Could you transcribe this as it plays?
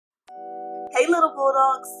Hey little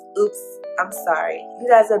bulldogs. Oops, I'm sorry. You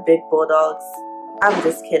guys are big bulldogs. I'm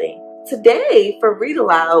just kidding. Today, for Read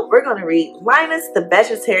Aloud, we're going to read Linus the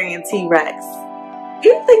Vegetarian T-Rex.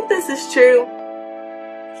 You think this is true?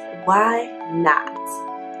 Why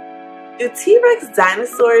not? Do T-Rex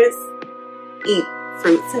dinosaurs eat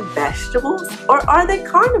fruits and vegetables, or are they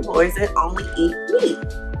carnivores and only eat meat?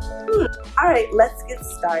 Alright, let's get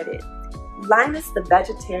started. Linus the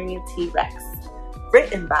Vegetarian T-Rex,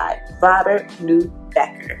 written by Robert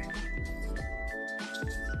Neubecker.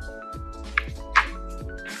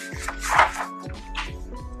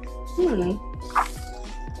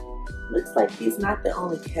 Looks like he's not the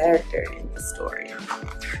only character in the story.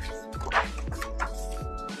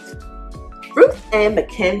 Ruth Ann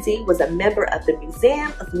Mackenzie was a member of the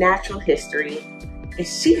Museum of Natural History, and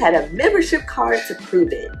she had a membership card to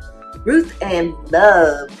prove it. Ruth Ann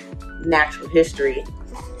loved natural history.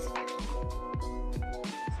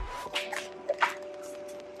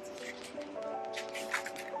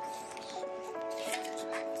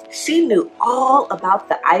 She knew all about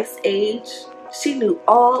the Ice Age. She knew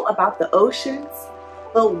all about the oceans.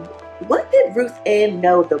 But what did Ruth Ann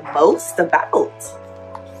know the most about?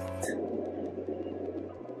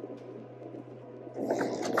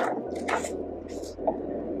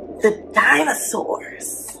 The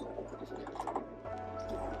dinosaurs.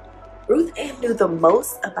 Ruth Ann knew the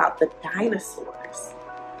most about the dinosaurs.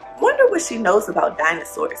 Wonder what she knows about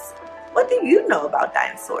dinosaurs. What do you know about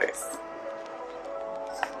dinosaurs?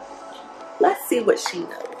 Let's see what she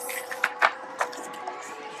knows.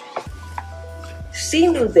 She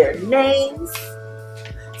knew their names: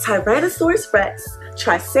 Tyrannosaurus rex,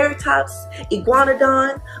 Triceratops,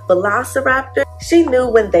 Iguanodon, Velociraptor. She knew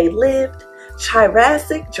when they lived: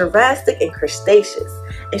 Jurassic, Jurassic, and Cretaceous.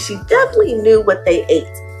 And she definitely knew what they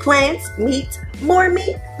ate: plants, meat, more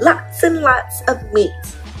meat, lots and lots of meat.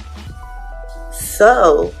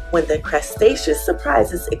 So, when the Cretaceous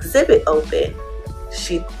Surprises exhibit opened,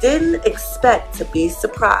 she didn't expect to be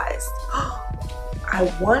surprised. I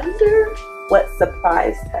wonder what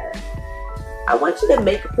surprised her. I want you to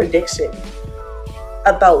make a prediction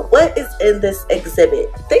about what is in this exhibit.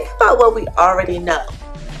 Think about what we already know.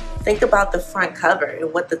 Think about the front cover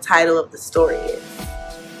and what the title of the story is.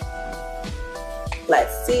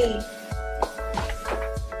 Let's see.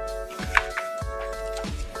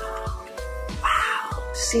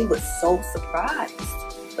 Wow, she was so surprised.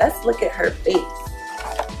 Let's look at her face.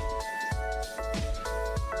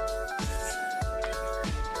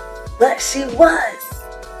 But she was.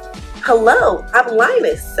 "Hello, I'm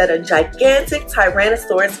Linus," said a gigantic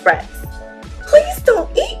Tyrannosaurus rex. "Please don't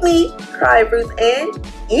eat me," cried Ruth Ann.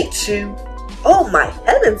 "Eat you? Oh my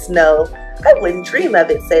heavens, no. I wouldn't dream of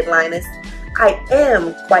it," said Linus. "I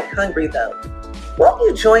am quite hungry though. Won't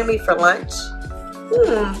you join me for lunch?"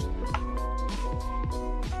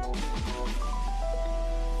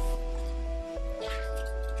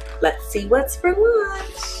 Let's see what's for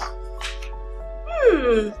lunch.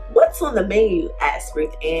 What's on the menu?" asked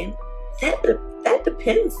Ruth Ann. That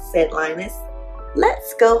depends," said Linus.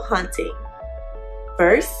 "Let's go hunting."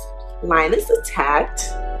 First, Linus attacked.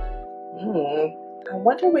 I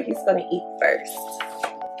wonder what he's going to eat first.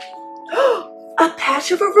 A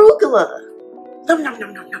patch of arugula. Nom nom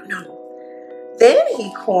nom nom nom nom. Then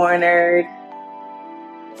he cornered.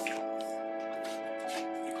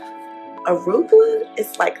 Arugula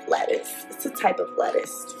is like lettuce. It's a type of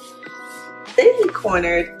lettuce. Then he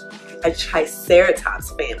cornered a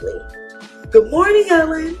Triceratops family. "Good morning,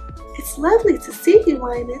 Ellen. It's lovely to see you,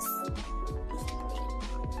 Linus."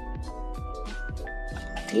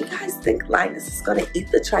 Do you guys think Linus is going to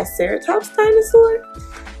eat the Triceratops dinosaur?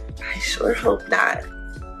 I sure hope not.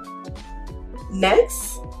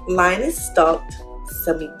 Next, Linus stalked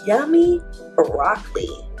some yummy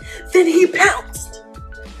broccoli. Then he pounced.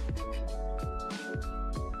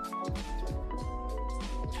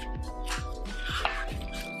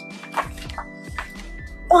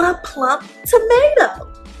 On a plump tomato.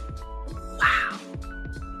 Wow.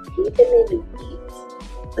 He didn't even eat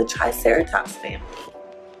the Triceratops family.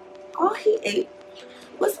 All he ate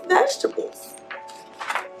was vegetables.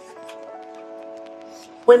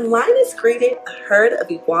 When Linus greeted a herd of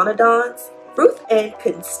iguanodons, Ruth Ann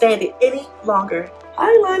couldn't stand it any longer.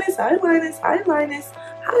 "Hi Linus, hi Linus, hi Linus,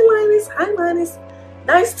 hi Linus, hi Linus.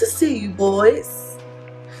 Nice to see you boys."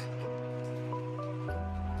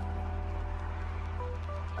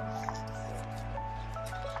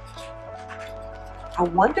 I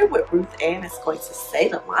wonder what Ruth Ann is going to say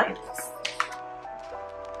to Linus.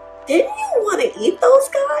 "Didn't you want to eat those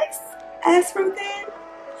guys?" asked Ruth Ann.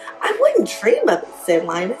 "I wouldn't dream of it," said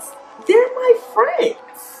Linus. "They're my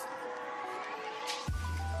friends."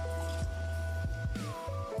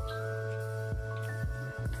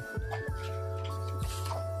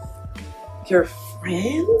 Your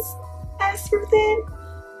friends? Asked Ruth Ann.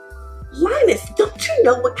 Linus, don't you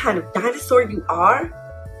know what kind of dinosaur you are?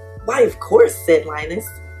 Why, of course, said Linus.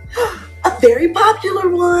 A very popular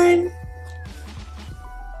one.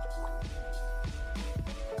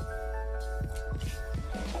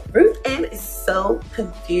 Ruth Ann is so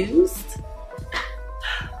confused.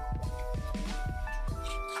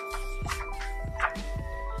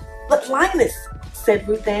 But Linus, said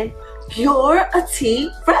Ruth Ann, you're a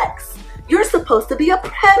T-Rex. You're supposed to be a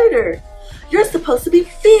predator. You're supposed to be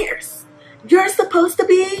fierce. You're supposed to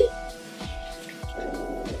be...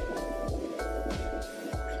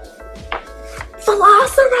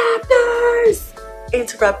 Velociraptors,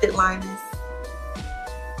 interrupted Linus.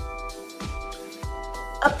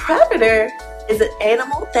 A predator is an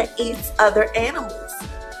animal that eats other animals.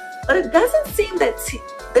 But it doesn't seem that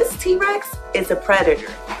this T-Rex is a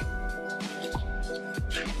predator.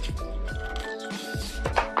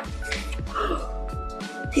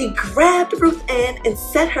 He grabbed Ruth Ann and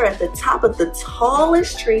set her at the top of the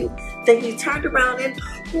tallest tree. Then he turned around and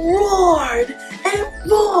roared and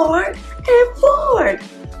roared and roared.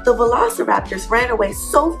 The velociraptors ran away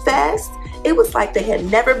so fast, it was like they had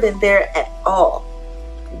never been there at all.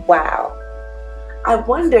 Wow. I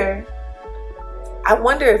wonder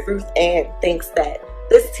if Ruth Ann thinks that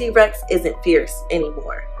this T-Rex isn't fierce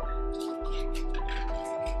anymore.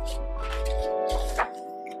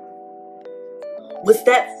 Was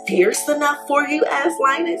that fierce enough for you? Asked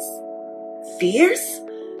Linus. Fierce?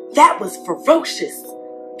 That was ferocious.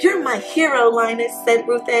 You're my hero, Linus, said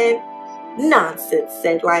Ruth Ann. Nonsense,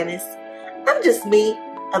 said Linus. I'm just me,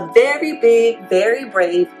 a very big, very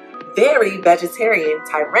brave, very vegetarian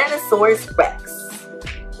Tyrannosaurus Rex.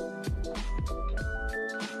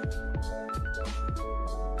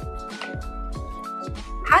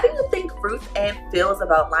 How do you think Ruth Ann feels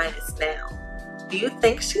about Linus now? Do you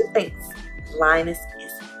think she thinks Linus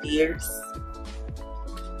is fierce?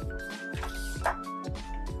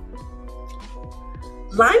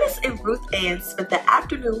 Linus and Ruth Ann spent the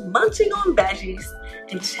afternoon munching on veggies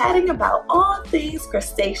and chatting about all things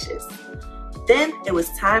crustaceous. Then it was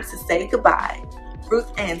time to say goodbye.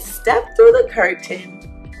 Ruth Ann stepped through the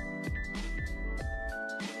curtain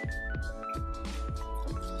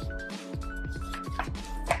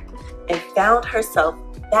and found herself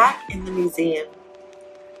back in the museum.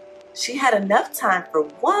 She had enough time for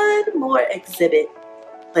one more exhibit,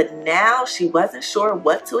 but now she wasn't sure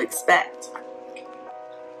what to expect.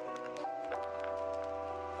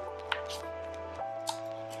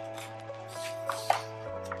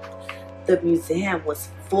 The museum was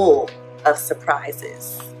full of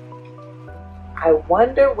surprises. I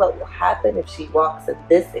wonder what will happen if she walks in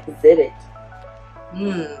this exhibit.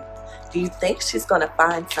 Do you think she's going to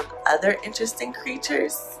find some other interesting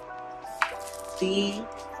creatures? The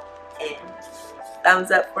end.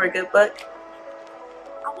 Thumbs up for a good book.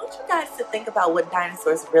 I want you guys to think about what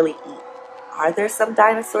dinosaurs really eat. Are there some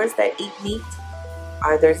dinosaurs that eat meat?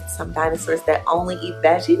 Are there some dinosaurs that only eat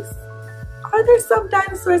veggies? Are there some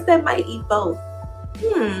dinosaurs that might eat both?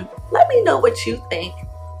 Let me know what you think,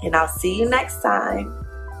 and I'll see you next time.